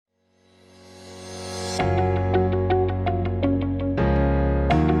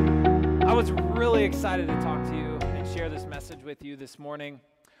excited to talk to you and share this message with you this morning.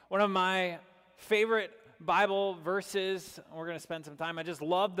 One of my favorite Bible verses, we're going to spend some time. I just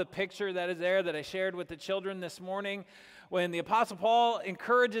love the picture that is there that I shared with the children this morning when the Apostle Paul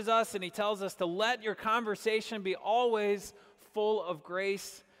encourages us and he tells us to let your conversation be always full of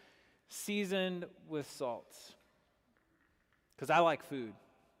grace, seasoned with salt. Because I like food.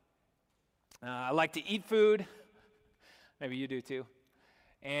 I like to eat food. Maybe you do too.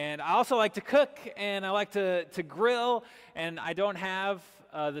 And I also like to cook, and I like to grill, and I don't have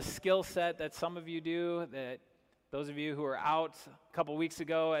the skill set that some of you do, that those of you who were out a couple weeks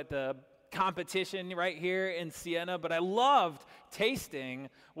ago at the competition right here in Siena, but I loved tasting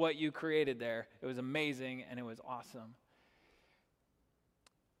what you created there. It was amazing, and it was awesome.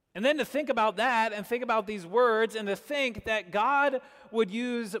 And then to think about that, and think about these words, and to think that God would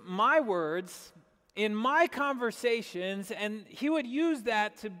use my words in my conversations, and he would use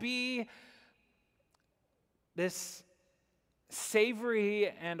that to be this savory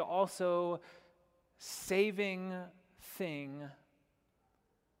and also saving thing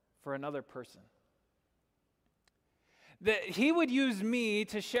for another person. That he would use me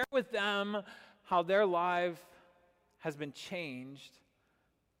to share with them how their life has been changed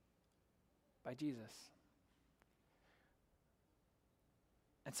by Jesus.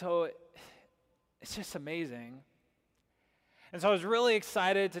 And so it's just amazing. And so I was really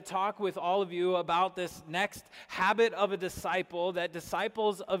excited to talk with all of you about this next habit of a disciple, that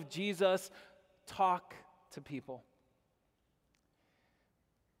disciples of Jesus talk to people.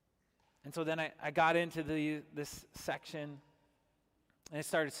 And so then I got into this section, and I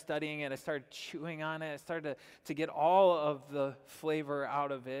started studying it. I started chewing on it. I started to get all of the flavor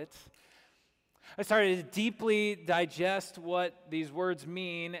out of it. I started to deeply digest what these words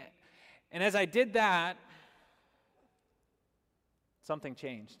mean. And as I did that, something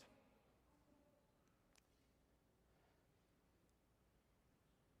changed.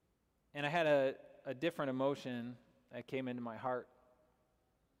 And I had a different emotion that came into my heart.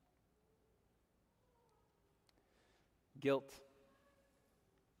 Guilt.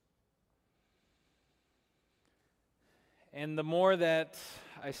 And the more that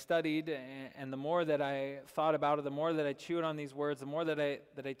I studied and the more that I thought about it, the more that I chewed on these words, the more that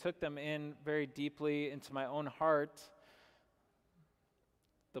I took them in very deeply into my own heart,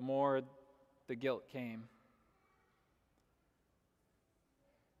 the more the guilt came.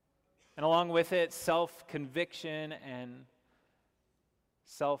 And along with it, self-conviction and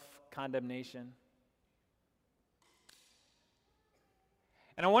self-condemnation.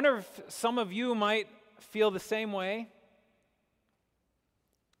 And I wonder if some of you might feel the same way.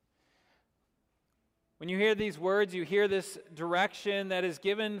 When you hear these words, you hear this direction that is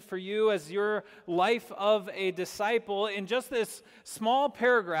given for you as your life of a disciple in just this small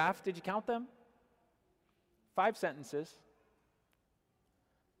paragraph. Did you count them? 5 sentences.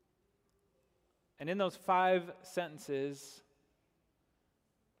 And in those 5 sentences,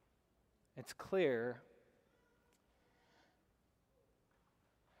 it's clear.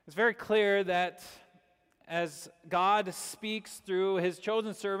 It's very clear that as God speaks through his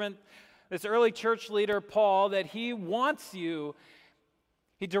chosen servant, this early church leader, Paul, that he wants you,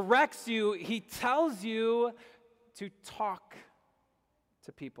 he directs you, he tells you to talk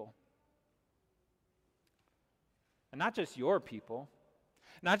to people. And not just your people,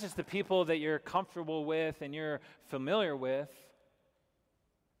 not just the people that you're comfortable with and you're familiar with.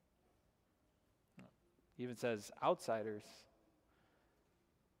 He even says outsiders.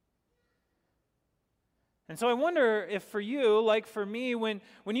 And so I wonder if for you, like for me, when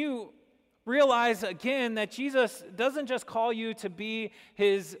you realize again that Jesus doesn't just call you to be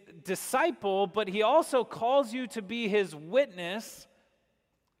his disciple, but he also calls you to be his witness,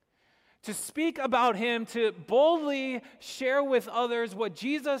 to speak about him, to boldly share with others what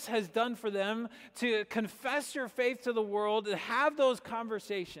Jesus has done for them, to confess your faith to the world, to have those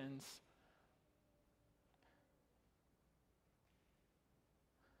conversations.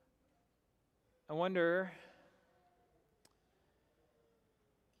 I wonder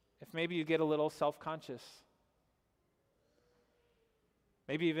if maybe you get a little self-conscious,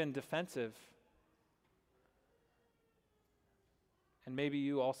 maybe even defensive, and maybe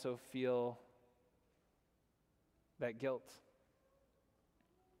you also feel that guilt,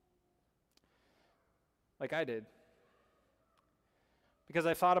 like I did, because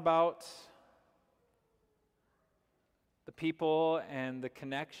I thought about the people and the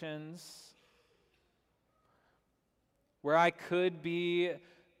connections where I could be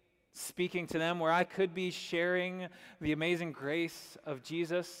speaking to them, where I could be sharing the amazing grace of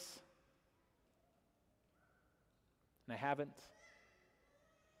Jesus, and I haven't.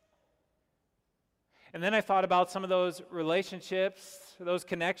 And then I thought about some of those relationships, those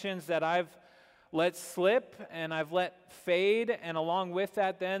connections that I've let slip and I've let fade, and along with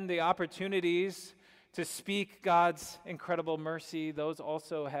that, then the opportunities to speak God's incredible mercy, those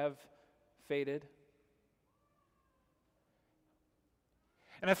also have faded.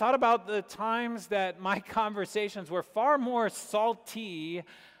 And I thought about the times that my conversations were far more salty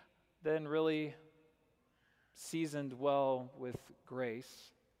than really seasoned well with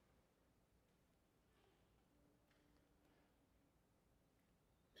grace.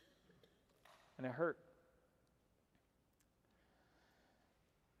 And it hurt.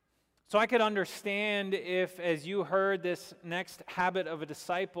 So I could understand if, as you heard this next habit of a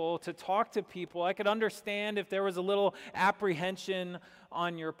disciple, to talk to people, I could understand if there was a little apprehension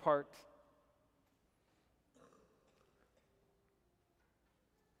on your part.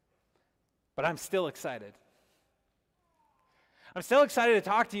 But I'm still excited. I'm still excited to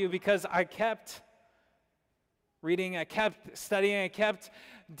talk to you because I kept reading, I kept studying, I kept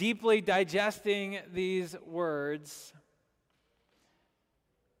deeply digesting these words.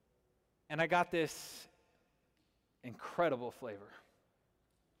 And I got this incredible flavor.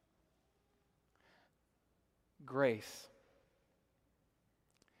 Grace.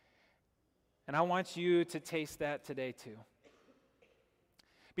 And I want you to taste that today too.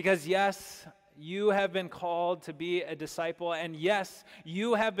 Because yes, you have been called to be a disciple, and yes,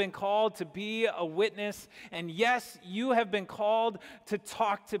 you have been called to be a witness, and yes, you have been called to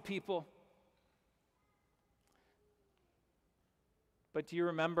talk to people. But do you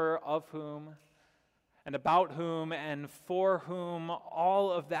remember of whom and about whom and for whom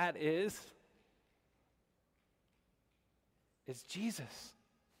all of that is? It's Jesus.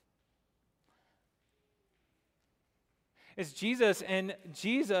 It's Jesus, and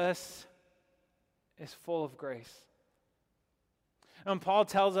Jesus is full of grace. And Paul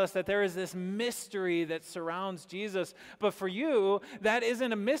tells us that there is this mystery that surrounds Jesus. But for you, that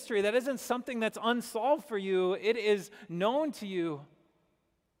isn't a mystery. That isn't something that's unsolved for you. It is known to you.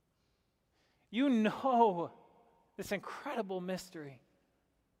 You know this incredible mystery.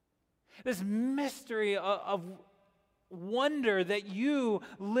 This mystery of wonder that you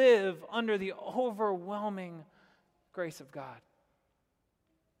live under the overwhelming grace of God.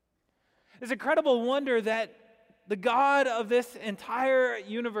 This incredible wonder that the God of this entire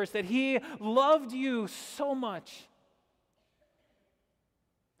universe, that He loved you so much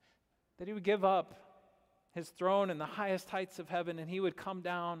that He would give up His throne in the highest heights of heaven and He would come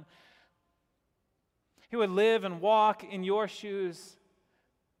down. He would live and walk in your shoes.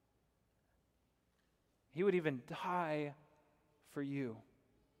 He would even die for you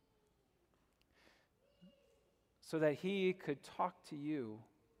so that He could talk to you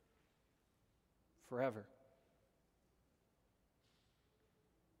forever.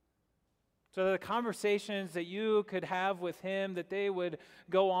 So that the conversations that you could have with Him, that they would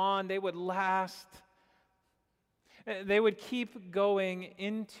go on, they would last, they would keep going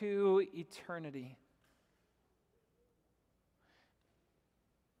into eternity.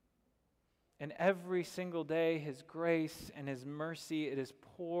 And every single day, His grace and His mercy, it is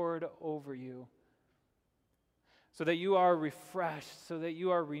poured over you. So that you are refreshed, so that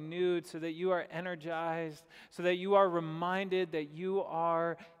you are renewed, so that you are energized, so that you are reminded that you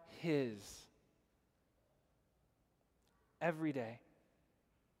are His. Every day.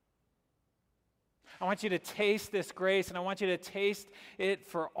 I want you to taste this grace, and I want you to taste it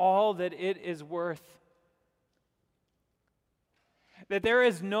for all that it is worth. That there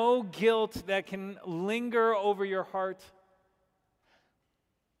is no guilt that can linger over your heart.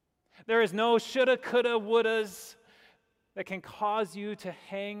 There is no shoulda, coulda, wouldas that can cause you to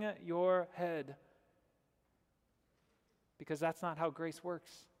hang your head. Because that's not how grace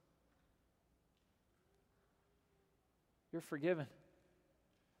works. You're forgiven.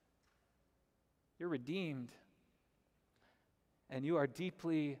 You're redeemed. And you are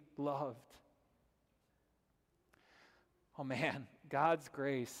deeply loved. Oh man, God's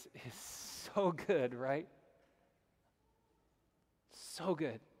grace is so good, right? So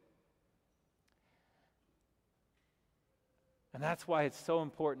good. And that's why it's so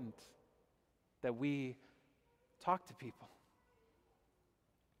important that we talk to people.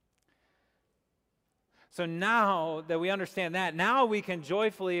 So now that we understand that, now we can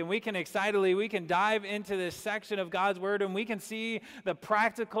joyfully and we can excitedly, we can dive into this section of God's Word and we can see the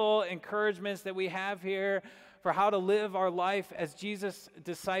practical encouragements that we have here for how to live our life as Jesus'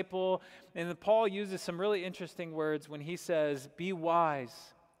 disciple. And Paul uses some really interesting words when he says, be wise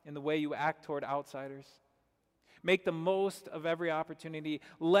in the way you act toward outsiders. Make the most of every opportunity.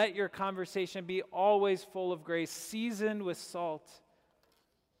 Let your conversation be always full of grace, seasoned with salt,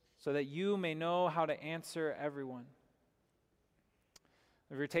 so that you may know how to answer everyone.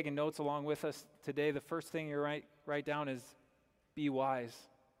 If you're taking notes along with us today, the first thing you write down is be wise.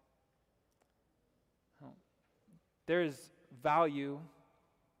 There is value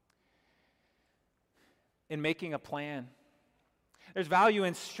in making a plan. There's value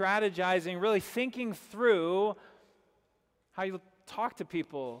in strategizing, really thinking through how you talk to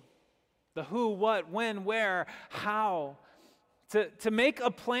people, the who, what, when, where, how, to make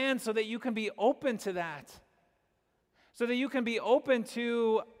a plan so that you can be open to that, so that you can be open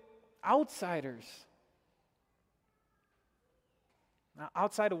to outsiders. Now,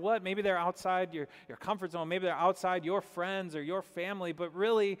 outside of what? Maybe they're outside your comfort zone. Maybe they're outside your friends or your family, but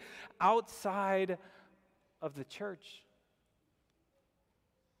really outside of the church.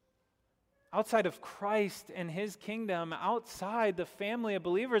 Outside of Christ and his kingdom, outside the family of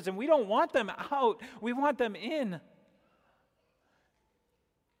believers. And we don't want them out. We want them in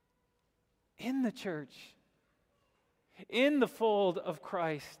the church, in the fold of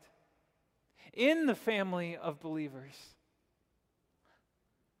Christ, in the family of believers.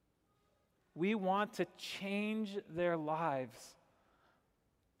 We want to change their lives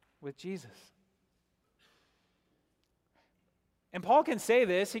with Jesus. And Paul can say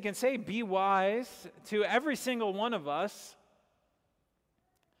this. He can say, be wise to every single one of us.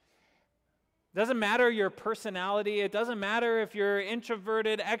 Doesn't matter your personality. It doesn't matter if you're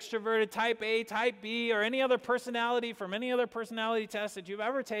introverted, extroverted, type A, type B, or any other personality from any other personality test that you've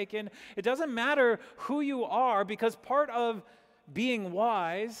ever taken. It doesn't matter who you are, because part of being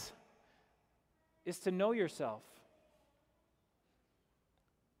wise is to know yourself.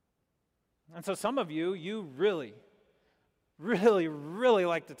 And so some of you really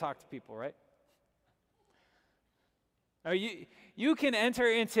like to talk to people, right? Now you can enter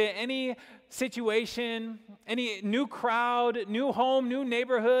into any situation, any new crowd, new home, new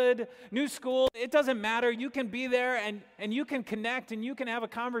neighborhood, new school. It doesn't matter. You can be there and you can connect and you can have a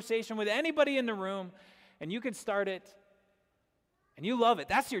conversation with anybody in the room and you can start it and you love it.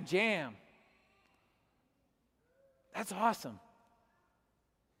 That's your jam. That's awesome.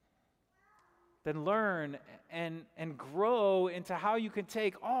 Then learn and grow into how you can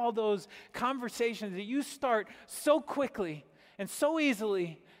take all those conversations that you start so quickly and so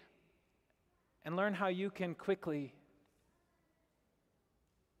easily and learn how you can quickly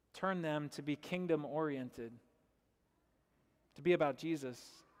turn them to be kingdom-oriented, to be about Jesus.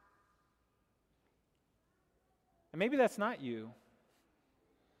 And maybe that's not you.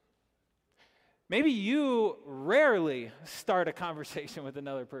 Maybe you rarely start a conversation with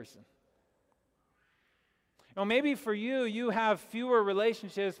another person. Maybe for you, you have fewer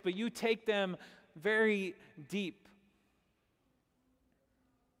relationships, but you take them very deep.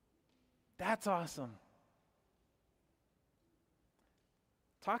 That's awesome.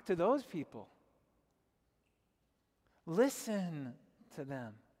 Talk to those people. Listen to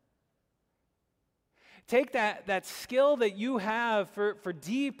them. Take that skill that you have for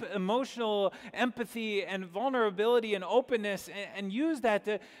deep emotional empathy and vulnerability and openness and use that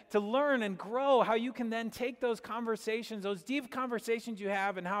to learn and grow how you can then take those conversations, those deep conversations you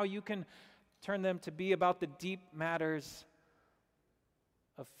have, and how you can turn them to be about the deep matters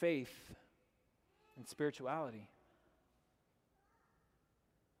of faith and spirituality.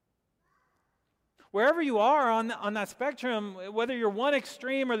 Wherever you are on that spectrum, whether you're one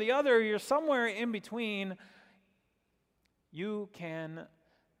extreme or the other, you're somewhere in between, you can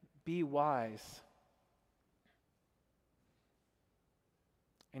be wise.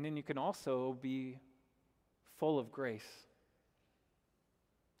 And then you can also be full of grace.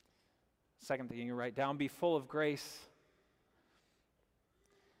 Second thing you write down, be full of grace.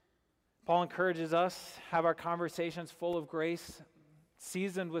 Paul encourages us, have our conversations full of grace,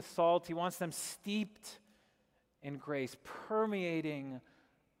 seasoned with salt. He wants them steeped in grace, permeating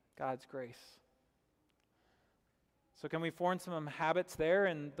God's grace. So can we form some habits there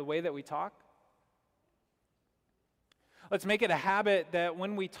in the way that we talk? Let's make it a habit that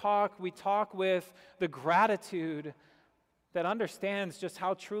when we talk with the gratitude that understands just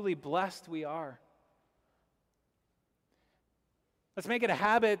how truly blessed we are. Let's make it a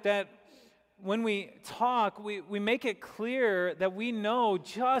habit that when we talk, we make it clear that we know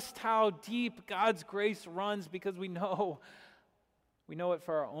just how deep God's grace runs, because we know it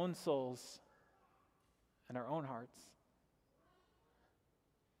for our own souls and our own hearts.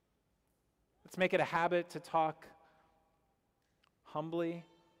 Let's make it a habit to talk humbly,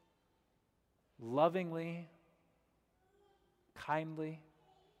 lovingly, kindly.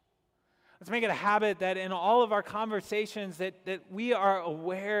 Let's make it a habit that in all of our conversations that we are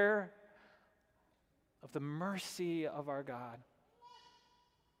aware of the mercy of our God.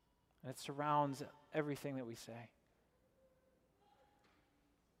 And it surrounds everything that we say.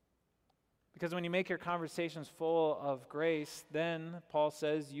 Because when you make your conversations full of grace, then, Paul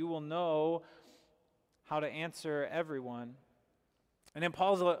says, you will know how to answer everyone. And in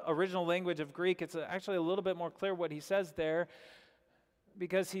Paul's original language of Greek, it's actually a little bit more clear what he says there,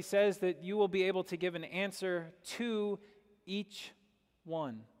 because he says that you will be able to give an answer to each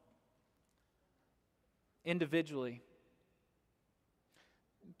one individually.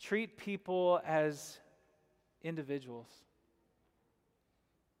 Treat people as individuals.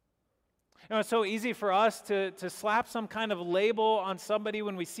 You know, it's so easy for us to slap some kind of label on somebody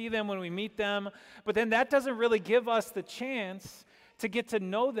when we see them, when we meet them, but then that doesn't really give us the chance to get to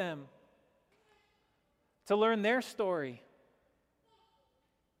know them, to learn their story,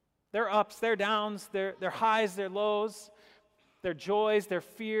 their ups, their downs, their highs, their lows, their joys, their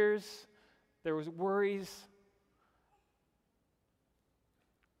fears, their worries.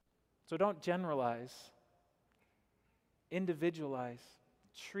 So don't generalize, individualize.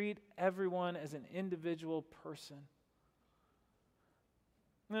 Treat everyone as an individual person.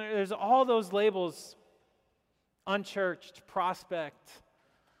 There's all those labels: unchurched, prospect,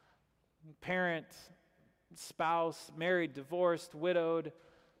 parent, spouse, married, divorced, widowed,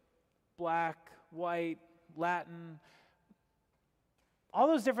 black, white, Latin. All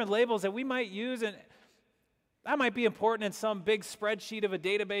those different labels that we might use, and that might be important in some big spreadsheet of a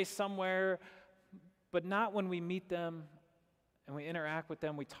database somewhere, but not when we meet them and we interact with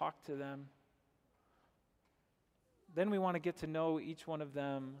them, we talk to them. Then we want to get to know each one of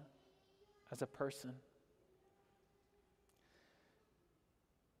them as a person.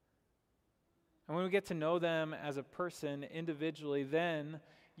 And when we get to know them as a person individually, then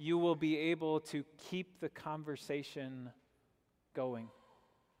you will be able to keep the conversation going.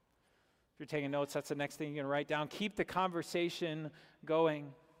 If you're taking notes, that's the next thing you're going to write down. Keep the conversation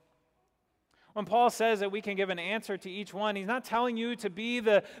going. When Paul says that we can give an answer to each one, he's not telling you to be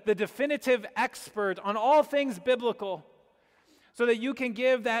the definitive expert on all things biblical so that you can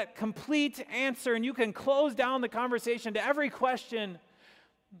give that complete answer and you can close down the conversation to every question.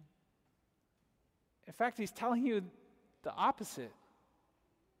 In fact, he's telling you the opposite.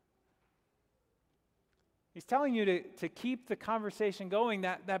 He's telling you to keep the conversation going,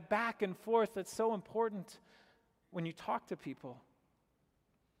 that back and forth that's so important when you talk to people.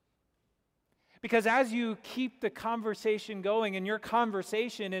 Because as you keep the conversation going and your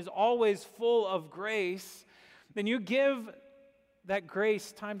conversation is always full of grace, then you give that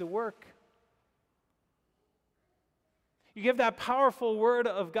grace time to work. You give that powerful word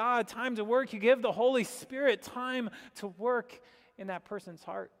of God time to work. You give the Holy Spirit time to work in that person's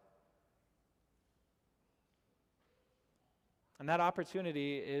heart. And that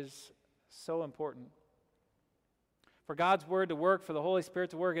opportunity is so important. For God's word to work, for the Holy Spirit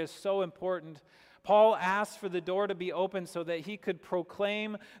to work is so important. Paul asked for the door to be open so that he could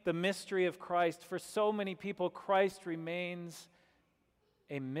proclaim the mystery of Christ. For so many people, Christ remains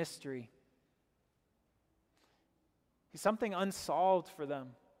a mystery. He's something unsolved for them.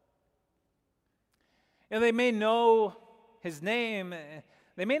 And they may know his name.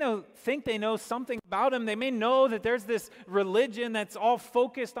 They may think they know something about him. They may know that there's this religion that's all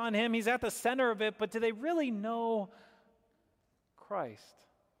focused on him. He's at the center of it. But do they really know Christ?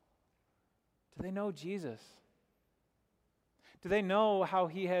 Do they know Jesus? Do they know how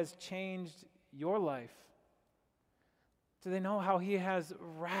he has changed your life? Do they know how he has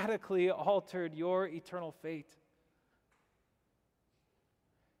radically altered your eternal fate?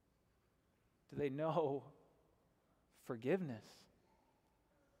 Do they know forgiveness?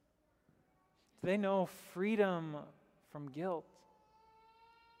 Do they know freedom from guilt?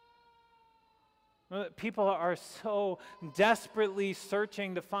 People are so desperately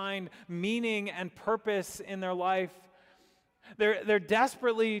searching to find meaning and purpose in their life. They're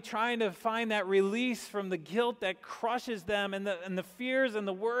desperately trying to find that release from the guilt that crushes them and the fears and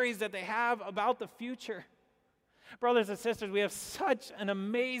the worries that they have about the future. Brothers and sisters, we have such an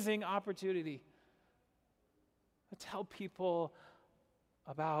amazing opportunity to tell people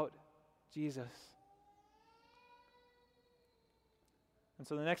about Jesus. And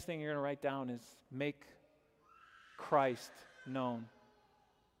so the next thing you're going to write down is make Christ known.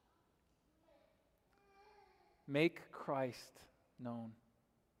 Make Christ known.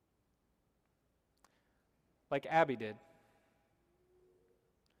 Like Abby did.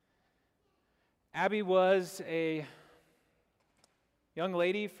 Abby was a young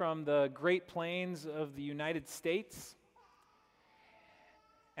lady from the Great Plains of the United States.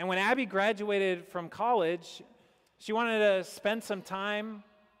 And when Abby graduated from college, she wanted to spend some time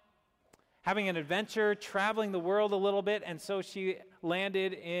having an adventure, traveling the world a little bit, and so she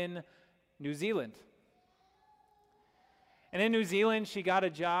landed in New Zealand. And in New Zealand, she got a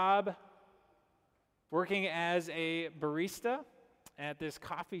job working as a barista at this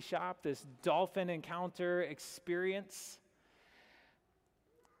coffee shop, this dolphin encounter experience.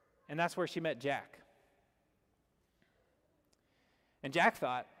 And that's where she met Jack. And Jack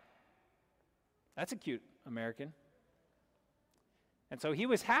thought, that's a cute American. And so he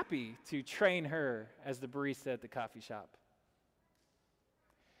was happy to train her as the barista at the coffee shop.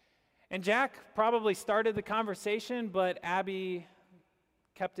 And Jack probably started the conversation, but Abby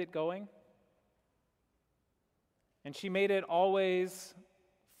kept it going. And she made it always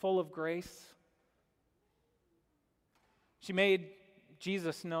full of grace. She made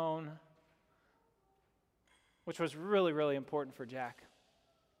Jesus known, which was really, really important for Jack.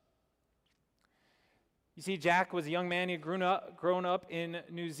 You see, Jack was a young man. He had grown up in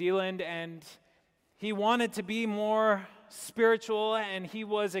New Zealand, and he wanted to be more spiritual, and he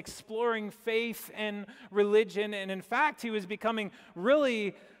was exploring faith and religion. And in fact, he was becoming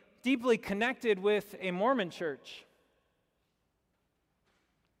really deeply connected with a Mormon church.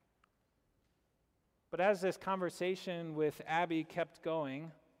 But as this conversation with Abby kept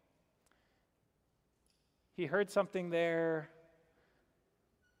going, he heard something there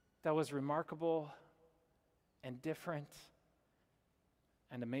that was remarkable and different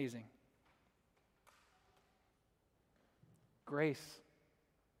and amazing. Grace,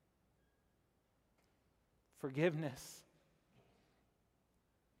 forgiveness,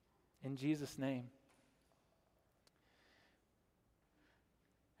 in Jesus' name.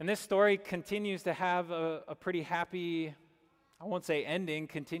 And this story continues to have a pretty happy, I won't say ending,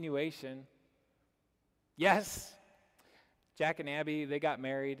 continuation. Yes, Jack and Abby, they got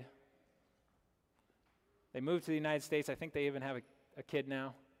married. They moved to the United States. I think they even have a kid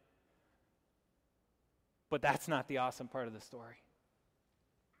now. But that's not the awesome part of the story.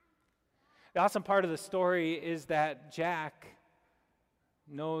 The awesome part of the story is that Jack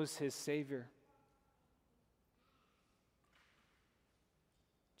knows his Savior.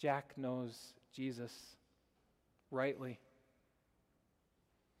 Jack knows Jesus rightly.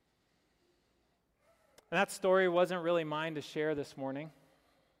 And that story wasn't really mine to share this morning.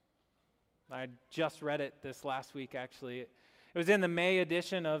 I just read it this last week, actually. It was in the May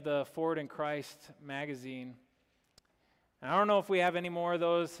edition of the Forward in Christ magazine. And I don't know if we have any more of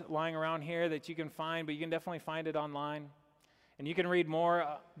those lying around here that you can find, but you can definitely find it online. And you can read more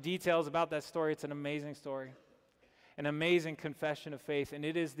details about that story. It's an amazing story, an amazing confession of faith. And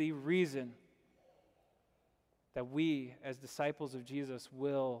it is the reason that we, as disciples of Jesus,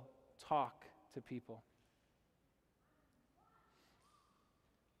 will talk to people.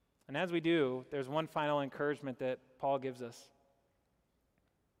 And as we do, there's one final encouragement that Paul gives us.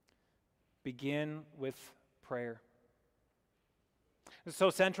 Begin with prayer. It's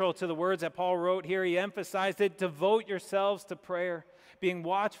so central to the words that Paul wrote here. He emphasized it. Devote yourselves to prayer, being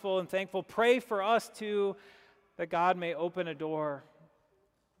watchful and thankful. Pray for us too, that God may open a door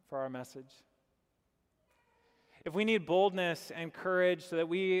for our message. If we need boldness and courage so that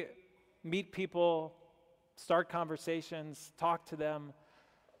we meet people, start conversations, talk to them,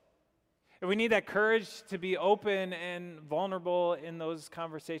 if we need that courage to be open and vulnerable in those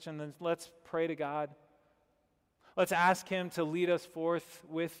conversations, then let's pray to God. Let's ask Him to lead us forth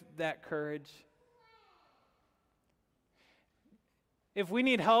with that courage. If we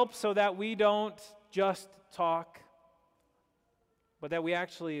need help so that we don't just talk, but that we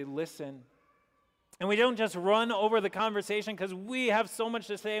actually listen, and we don't just run over the conversation because we have so much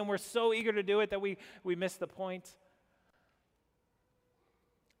to say and we're so eager to do it that we miss the point,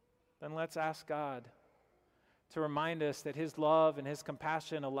 then let's ask God to remind us that His love and His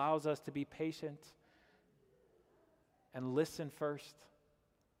compassion allows us to be patient and listen first.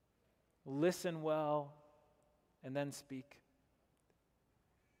 Listen well and then speak.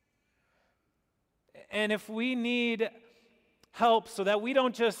 And if we need help so that we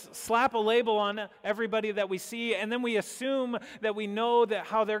don't just slap a label on everybody that we see and then we assume that we know that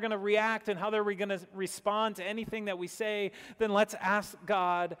how they're going to react and how they're going to respond to anything that we say, then let's ask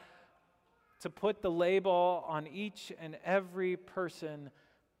God to put the label on each and every person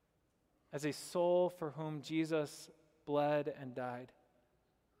as a soul for whom Jesus bled and died.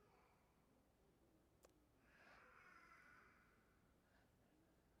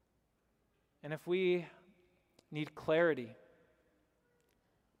 And if we need clarity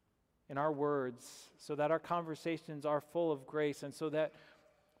in our words so that our conversations are full of grace and so that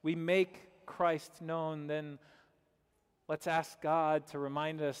we make Christ known, then let's ask God to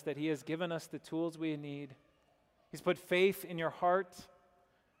remind us that He has given us the tools we need. He's put faith in your heart.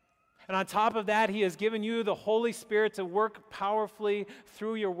 And on top of that, He has given you the Holy Spirit to work powerfully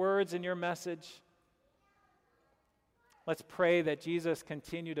through your words and your message. Let's pray that Jesus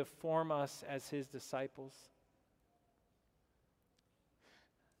continue to form us as His disciples.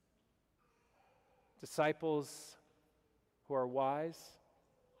 Disciples who are wise,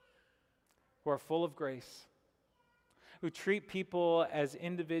 who are full of grace, who treat people as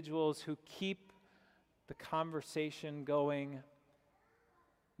individuals who keep the conversation going,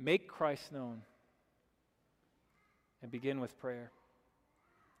 make Christ known, and begin with prayer.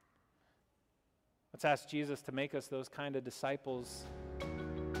 Let's ask Jesus to make us those kind of disciples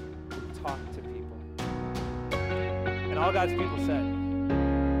who talk to people. And all God's people said,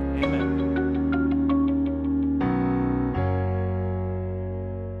 amen.